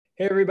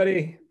Hey,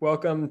 everybody.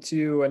 Welcome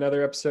to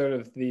another episode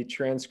of the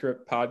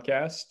Transcript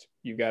podcast.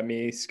 You got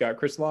me, Scott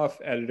Krisloff,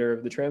 editor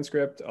of the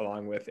Transcript,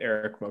 along with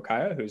Eric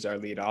Mokaya, who's our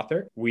lead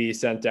author. We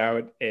sent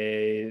out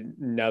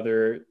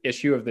another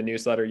issue of the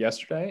newsletter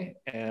yesterday,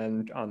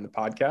 and on the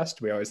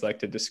podcast, we always like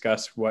to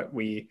discuss what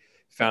we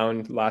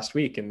found last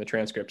week in the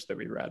transcripts that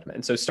we read.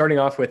 And so starting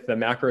off with the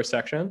macro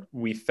section,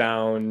 we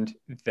found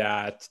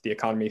that the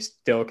economy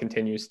still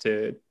continues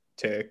to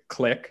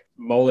click.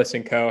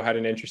 Moelis & Co. had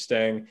an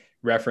interesting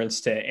reference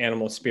to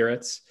animal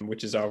spirits,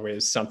 which is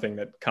always something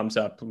that comes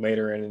up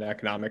later in an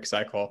economic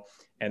cycle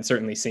and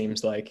certainly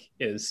seems like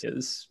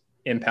is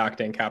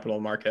impacting capital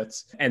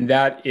markets. And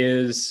that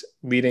is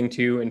leading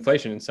to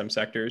inflation in some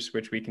sectors,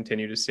 which we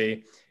continue to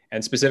see.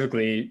 And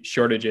specifically,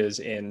 shortages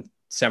in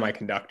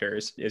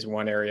semiconductors is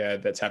one area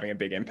that's having a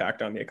big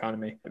impact on the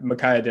economy.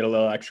 Micaiah did a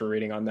little extra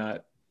reading on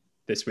that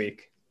this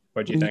week.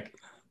 What do you think?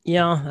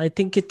 Yeah, I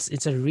think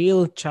it's a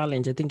real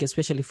challenge. I think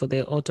especially for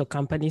the auto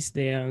companies,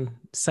 they are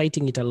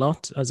citing it a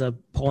lot as a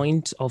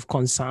point of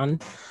concern.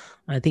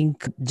 I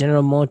think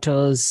General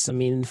Motors,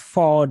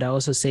 Ford are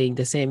also saying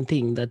the same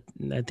thing, that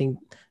I think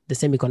the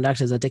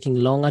semiconductors are taking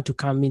longer to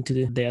come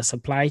into their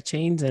supply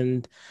chains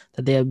and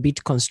that they are a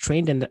bit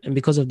constrained. And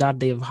because of that,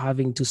 they are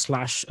having to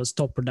slash or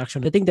stop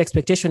production. I think the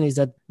expectation is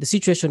that the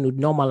situation would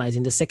normalize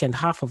in the second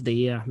half of the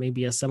year,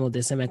 maybe as some of the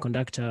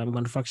semiconductor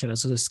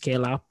manufacturers also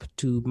scale up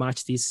to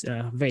match this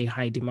very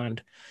high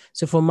demand.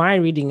 So for my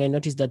reading, I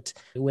noticed that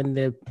when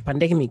the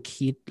pandemic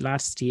hit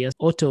last year,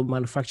 auto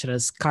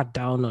manufacturers cut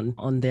down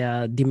on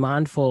their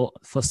demand for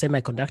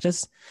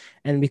semiconductors.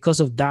 And because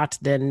of that,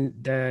 then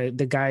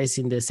the guys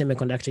in the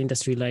semiconductor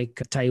industry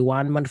like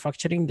Taiwan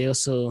manufacturing, they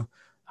also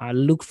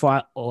look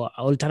for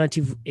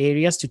alternative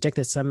areas to take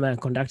the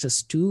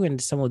semiconductors to,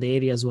 and some of the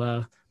areas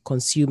were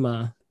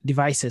consumer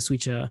devices,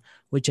 which are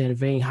in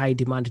very high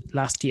demand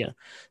last year.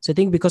 So I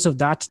think because of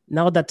that,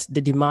 now that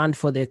the demand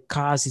for the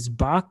cars is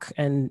back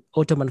and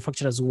auto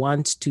manufacturers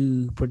want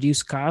to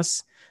produce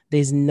cars,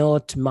 there's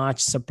not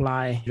much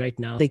supply right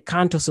now. They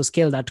can't also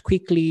scale that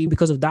quickly.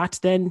 Because of that,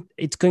 then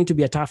it's going to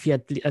be a tough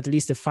year, at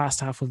least the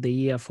first half of the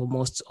year for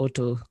most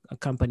auto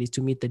companies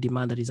to meet the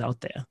demand that is out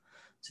there.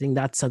 So I think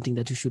that's something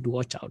that you should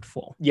watch out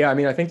for. Yeah,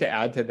 I think to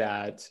add to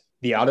that,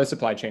 the auto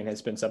supply chain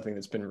has been something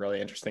that's been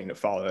really interesting to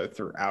follow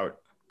throughout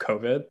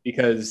COVID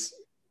because,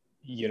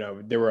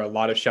 there were a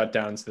lot of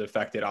shutdowns that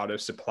affected auto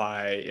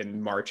supply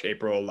in March,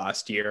 April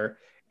last year.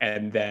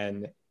 And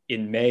then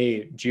in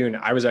May, June,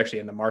 I was actually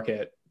in the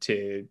market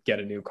to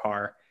get a new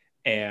car,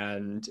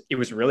 and it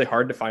was really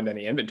hard to find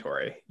any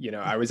inventory.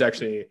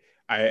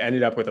 I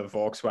ended up with a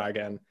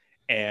Volkswagen,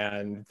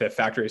 and the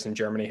factories in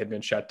Germany had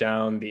been shut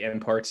down. The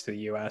imports to the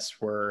US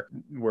were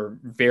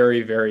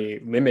very,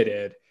 very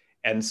limited.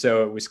 And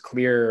so it was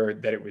clear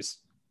that it was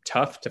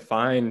tough to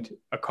find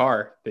a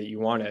car that you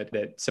wanted,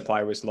 that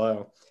supply was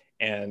low.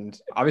 And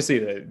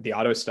obviously the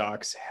auto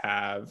stocks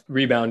have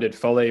rebounded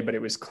fully, but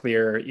it was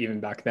clear even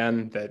back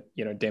then that,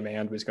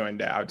 demand was going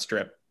to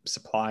outstrip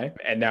supply.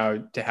 And now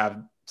to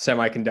have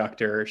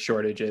semiconductor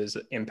shortages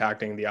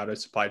impacting the auto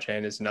supply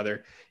chain is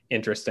another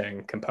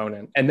interesting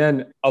component. And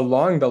then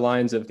along the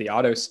lines of the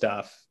auto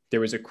stuff, there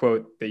was a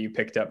quote that you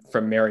picked up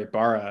from Mary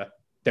Barra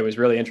that was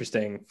really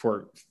interesting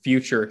for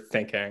future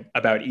thinking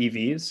about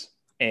EVs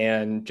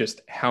and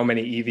just how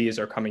many EVs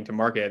are coming to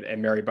market.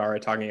 And Mary Barra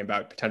talking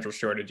about potential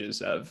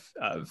shortages of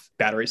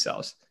battery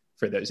cells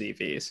for those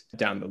EVs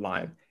down the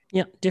line.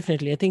 Yeah,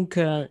 definitely. I think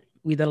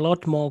with a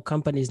lot more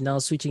companies now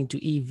switching to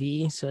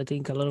EV, so I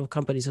think a lot of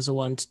companies also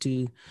want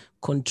to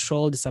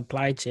control the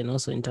supply chain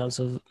also in terms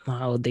of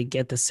how they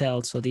get the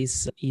cells for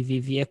these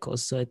EV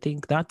vehicles. So I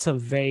think that's a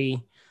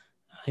very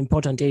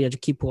important area to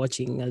keep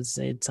watching as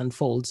it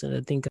unfolds. And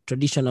I think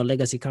traditional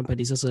legacy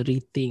companies also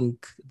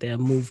rethink their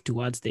move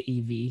towards the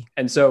EV.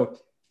 And so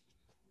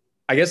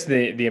I guess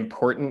the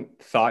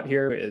important thought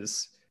here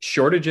is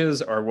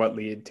shortages are what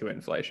lead to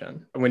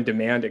inflation. When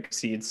demand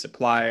exceeds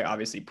supply,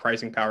 obviously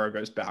pricing power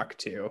goes back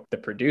to the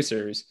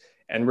producers.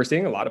 And we're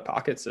seeing a lot of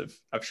pockets of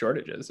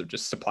shortages, of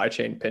just supply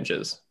chain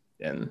pinches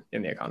in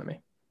the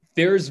economy.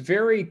 There's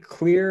very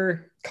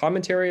clear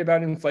commentary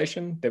about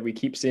inflation that we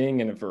keep seeing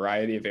in a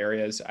variety of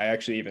areas. I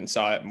actually even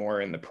saw it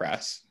more in the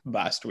press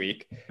last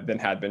week than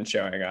had been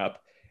showing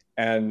up.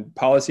 And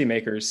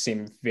policymakers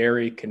seem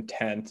very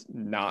content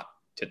not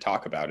to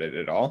talk about it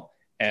at all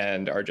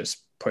and are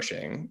just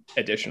pushing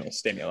additional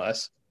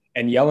stimulus.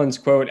 And Yellen's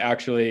quote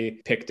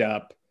actually picked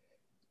up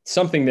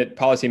something that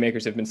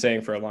policymakers have been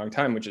saying for a long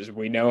time, which is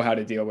we know how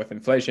to deal with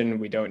inflation.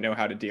 We don't know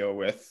how to deal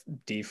with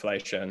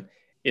deflation.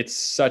 It's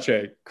such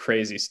a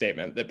crazy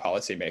statement that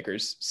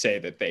policymakers say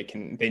that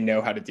they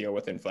know how to deal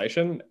with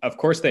inflation. Of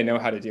course, they know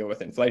how to deal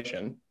with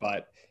inflation,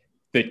 but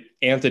the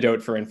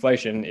antidote for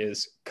inflation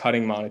is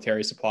cutting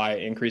monetary supply,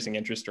 increasing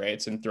interest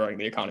rates, and throwing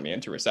the economy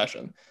into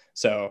recession.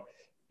 So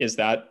is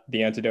that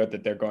the antidote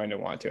that they're going to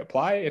want to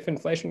apply if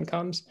inflation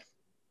comes?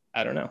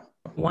 I don't know.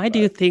 Why do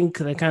you think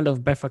the kind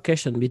of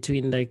bifurcation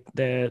between like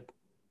the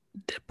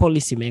the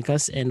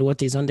policymakers and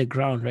what is on the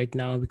ground right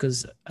now,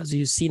 because as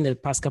you've seen the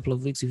past couple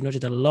of weeks, we've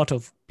noted a lot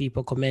of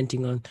people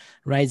commenting on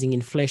rising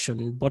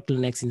inflation,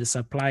 bottlenecks in the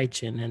supply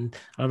chain, and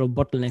a lot of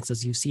bottlenecks,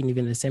 as you've seen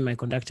even in the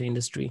semiconductor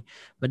industry.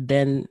 But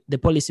then the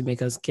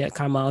policymakers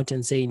come out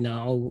and say,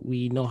 now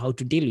we know how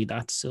to deal with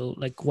that. So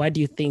like, why do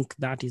you think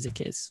that is the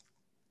case?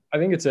 I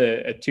think it's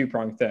a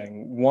two-pronged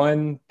thing.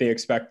 One, they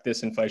expect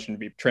this inflation to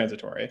be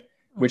transitory,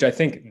 which I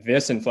think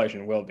this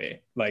inflation will be.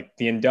 Like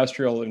the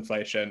industrial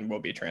inflation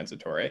will be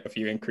transitory. If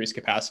you increase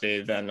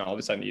capacity, then all of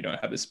a sudden you don't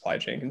have the supply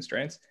chain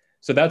constraints.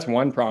 So that's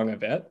one prong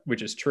of it,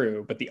 which is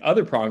true. But the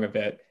other prong of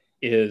it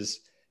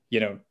is,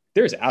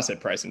 there's asset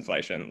price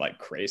inflation like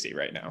crazy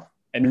right now.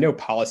 And no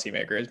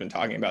policymaker has been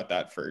talking about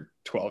that for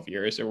 12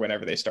 years or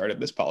whenever they started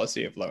this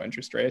policy of low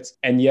interest rates.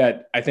 And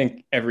yet I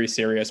think every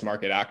serious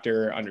market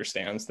actor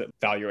understands that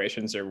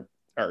valuations are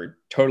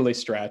totally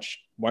stretched.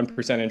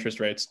 1% interest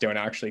rates don't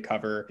actually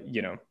cover,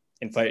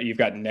 inflate. You've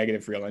got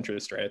negative real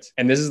interest rates.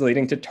 And this is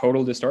leading to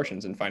total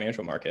distortions in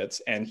financial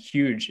markets and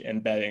huge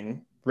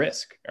embedding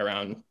risk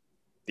around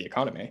the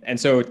economy. And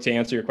so to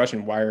answer your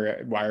question, why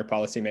are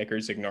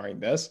policymakers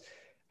ignoring this?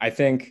 I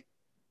think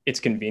it's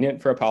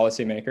convenient for a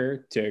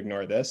policymaker to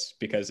ignore this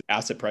because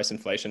asset price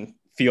inflation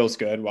feels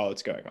good while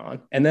it's going on.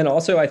 And then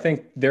also, I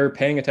think they're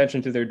paying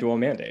attention to their dual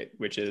mandate,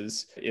 which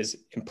is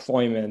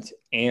employment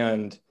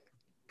and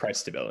price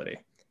stability.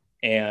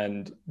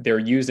 And they're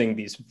using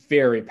these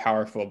very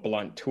powerful,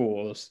 blunt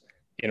tools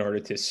in order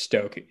to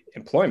stoke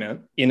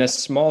employment in a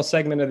small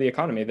segment of the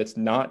economy that's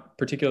not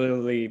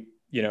particularly,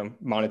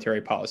 monetary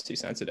policy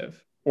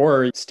sensitive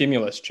or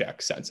stimulus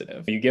check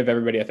sensitive. You give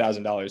everybody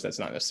 $1,000, that's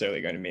not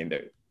necessarily going to mean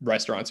that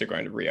restaurants are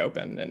going to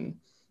reopen and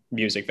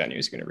music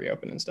venues are going to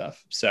reopen and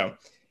stuff. So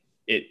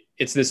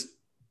it's this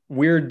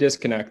weird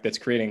disconnect that's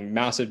creating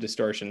massive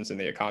distortions in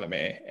the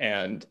economy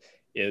and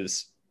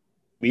is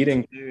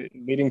leading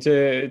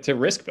to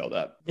risk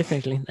buildup.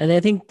 Definitely. And I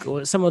think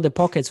some of the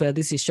pockets where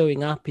this is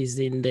showing up is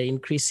in the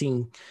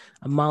increasing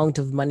amount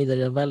of money that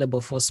is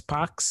available for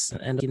SPACs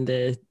and in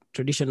the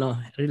traditional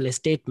real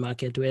estate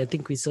market, where I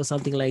think we saw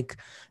something like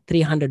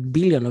 300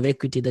 billion of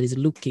equity that is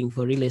looking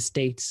for real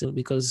estate. So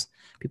because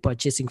people are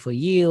chasing for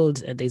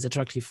yield and there's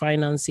attractive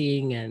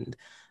financing and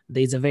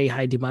there's a very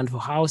high demand for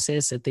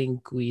houses. I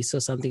think we saw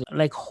something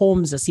like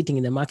homes are sitting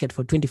in the market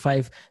for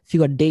 25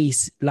 fewer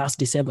days last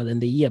December than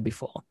the year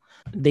before.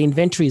 The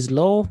inventory is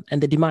low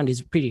and the demand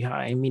is pretty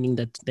high, meaning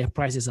that their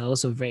prices are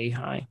also very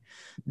high.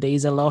 There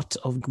is a lot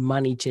of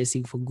money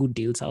chasing for good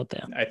deals out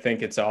there. I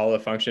think it's all a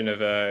function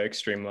of an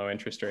extreme low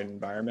interest rate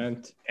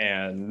environment.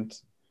 And,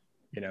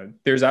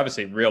 there's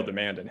obviously real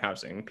demand in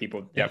housing.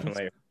 People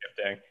definitely are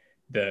shifting.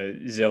 The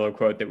Zillow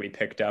quote that we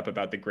picked up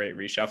about the great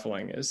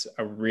reshuffling is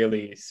a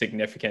really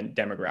significant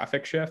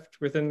demographic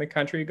shift within the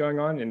country going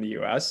on in the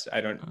US.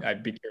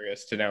 I'd be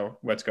curious to know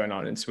what's going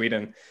on in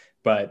Sweden,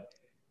 but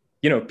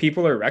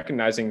people are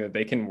recognizing that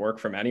they can work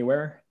from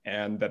anywhere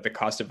and that the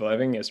cost of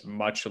living is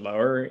much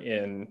lower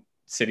in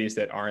cities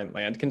that aren't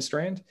land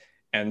constrained.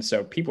 And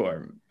so people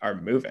are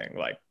moving.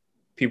 Like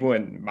people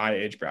in my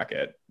age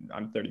bracket,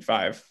 I'm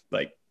 35,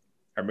 like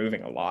are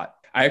moving a lot.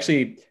 I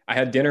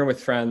had dinner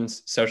with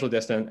friends, social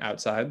distant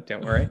outside,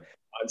 don't worry,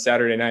 on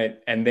Saturday night.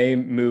 And they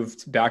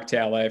moved back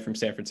to LA from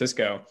San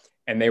Francisco.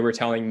 And they were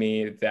telling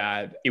me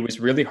that it was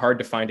really hard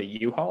to find a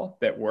U-Haul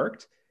that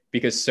worked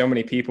because so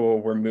many people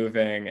were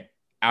moving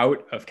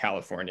out of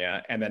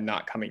California and then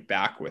not coming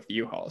back with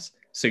U-Hauls.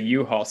 So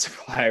U-Haul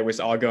supply was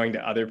all going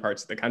to other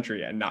parts of the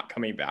country and not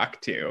coming back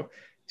to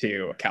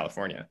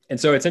California. And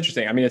so it's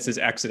interesting. I mean, it's this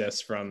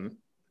exodus from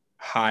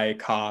high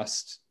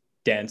cost,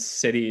 dense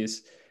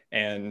cities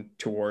and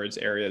towards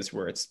areas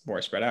where it's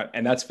more spread out.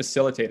 And that's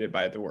facilitated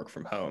by the work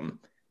from home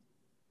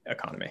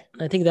economy.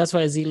 I think that's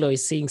why Zillow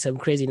is seeing some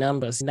crazy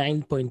numbers,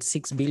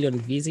 9.6 billion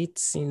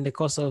visits in the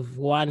course of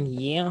 1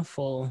 year.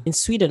 In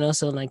Sweden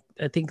also, like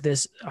I think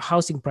there's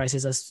housing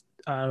prices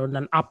are on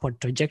an upward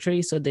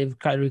trajectory, so they've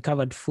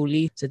recovered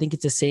fully. So I think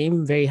it's the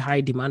same, very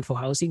high demand for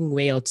housing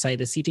way outside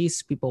the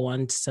cities. People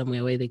want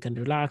somewhere where they can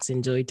relax,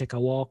 enjoy, take a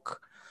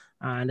walk.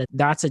 And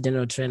that's a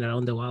general trend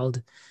around the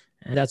world.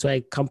 And that's why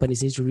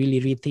companies need to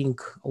really rethink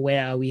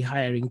where are we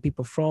hiring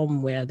people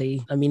from,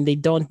 you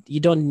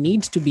don't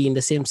need to be in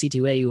the same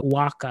city where you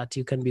work at.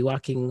 You can be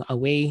working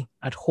away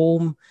at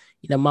home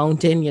in a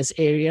mountainous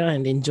area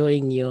and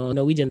enjoying your,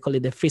 Norwegian call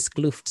it the frisk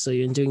luft. So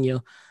you're enjoying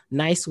your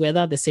nice weather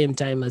at the same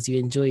time as you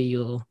enjoy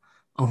your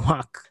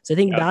work. So I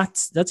think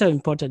that's an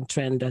important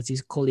trend, as you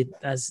call it,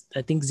 as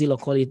I think Zillow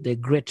call it, the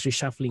great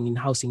reshuffling in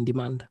housing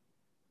demand.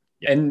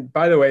 And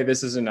by the way,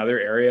 this is another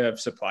area of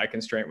supply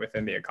constraint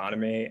within the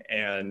economy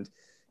and,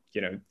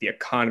 the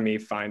economy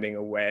finding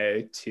a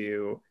way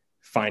to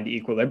find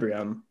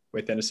equilibrium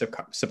within a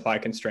supply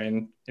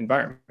constrained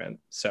environment.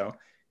 So,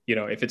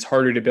 if it's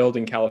harder to build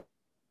in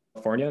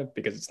California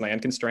because it's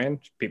land constrained,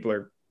 people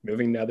are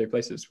moving to other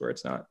places where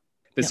it's not.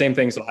 The same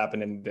things will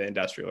happen in the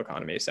industrial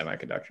economy,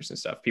 semiconductors and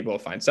stuff. People will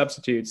find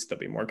substitutes. There'll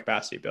be more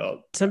capacity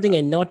built. Something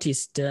I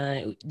noticed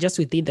just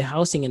within the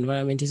housing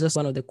environment is also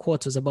one of the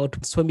quotes was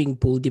about swimming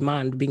pool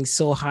demand being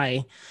so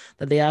high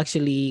that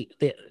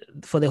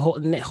for the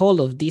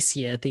whole of this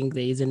year, I think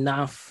there is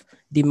enough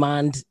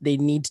demand they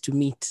need to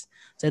meet.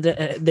 So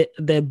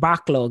the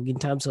backlog in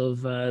terms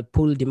of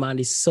pool demand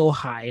is so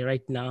high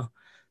right now.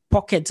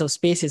 Pockets of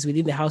spaces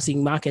within the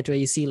housing market where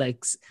you see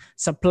like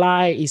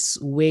supply is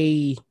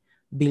way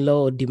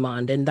below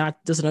demand, and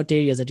those are not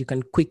areas that you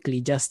can quickly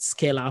just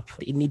scale up.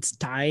 It needs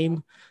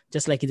time,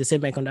 just like in the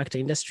semiconductor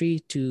industry,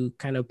 to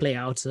kind of play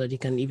out so that you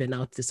can even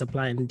out the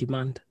supply and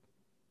demand.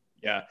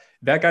 Yeah,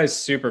 that guy's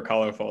super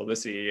colorful, the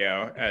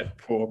CEO at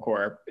Pool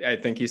Corp. I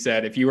think he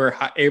said if you were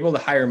able to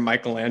hire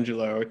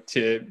Michelangelo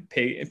to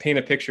paint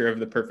a picture of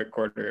the perfect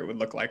quarter, it would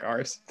look like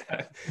ours.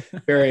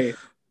 Very,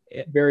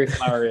 very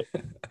flowery.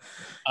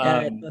 Yeah,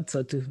 I thought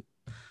so too.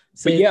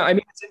 But yeah, I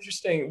mean, it's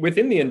interesting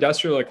within the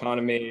industrial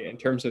economy in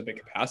terms of the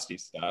capacity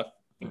stuff.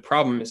 The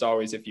problem is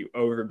always if you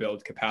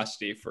overbuild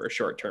capacity for a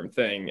short-term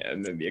thing,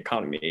 and then the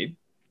economy,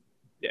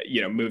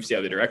 moves the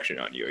other direction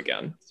on you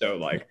again. So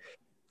like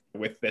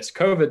with this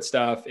COVID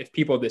stuff, if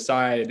people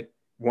decide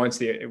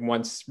once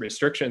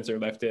restrictions are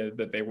lifted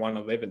that they want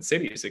to live in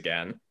cities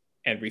again,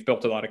 and we've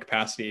built a lot of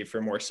capacity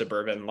for more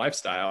suburban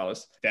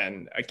lifestyles,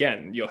 then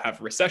again, you'll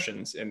have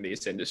recessions in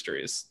these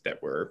industries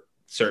that were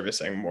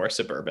servicing more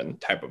suburban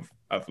type of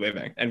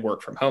living and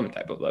work from home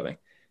type of living.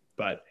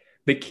 But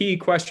the key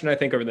question, I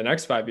think, over the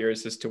next 5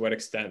 years is to what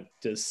extent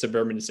does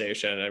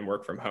suburbanization and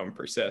work from home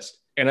persist?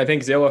 And I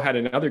think Zillow had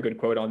another good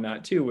quote on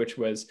that too, which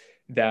was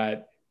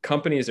that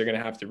companies are going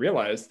to have to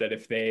realize that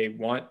if they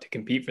want to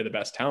compete for the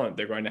best talent,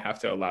 they're going to have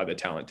to allow the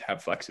talent to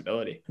have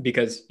flexibility,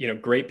 because,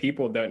 great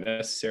people don't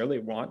necessarily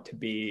want to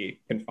be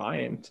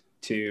confined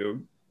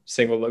to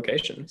single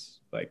locations.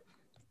 Like,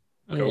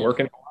 go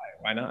work in Hawaii.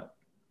 Why not?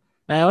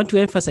 I want to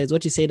emphasize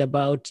what you said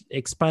about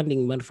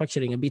expanding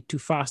manufacturing a bit too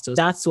fast. So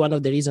that's one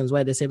of the reasons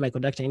why the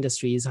semiconductor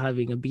industry is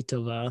having a bit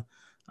of a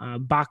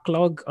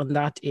backlog on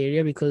that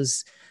area,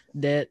 because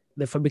the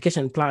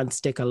fabrication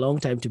plants take a long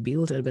time to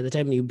build. And by the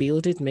time you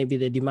build it, maybe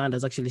the demand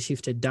has actually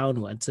shifted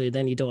downward. So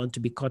then you don't want to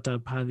be caught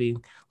up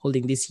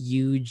holding this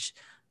huge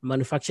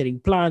manufacturing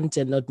plant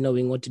and not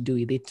knowing what to do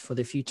with it for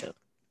the future.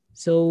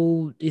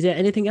 So is there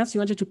anything else you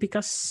wanted to pick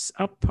us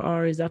up,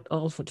 or is that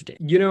all for today?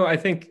 I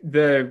think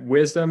the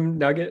wisdom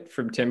nugget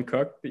from Tim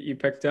Cook that you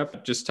picked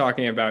up, just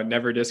talking about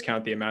never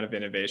discount the amount of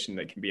innovation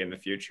that can be in the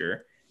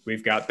future.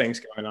 We've got things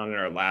going on in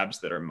our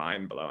labs that are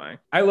mind blowing.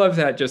 I love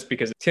that just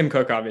because Tim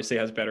Cook obviously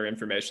has better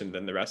information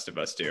than the rest of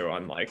us do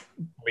on like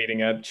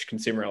leading edge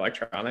consumer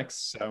electronics.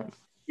 So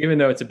even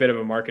though it's a bit of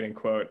a marketing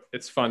quote,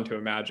 it's fun to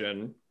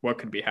imagine what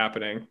could be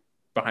happening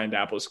behind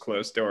Apple's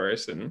closed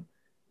doors and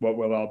what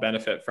we'll all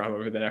benefit from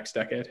over the next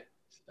decade.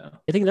 So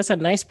I think that's a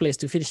nice place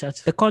to finish at.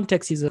 The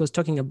context is, I was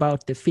talking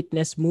about the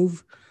fitness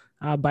move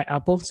by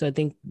Apple. So I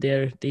think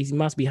they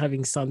must be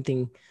having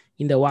something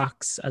in the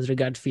works as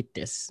regard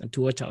fitness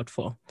to watch out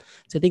for.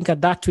 So I think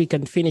at that we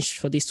can finish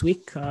for this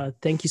week.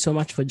 Thank you so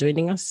much for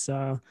joining us.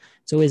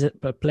 It's always a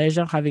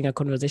pleasure having a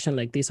conversation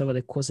like this over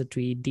the course that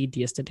we did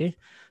yesterday.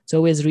 So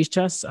always reach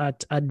us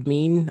at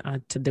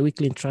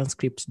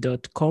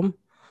admin@theweeklytranscript.com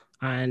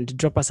and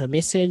drop us a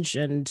message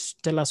and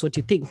tell us what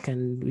you think.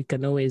 And we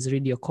can always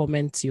read your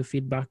comments, your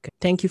feedback.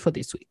 Thank you for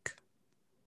this week.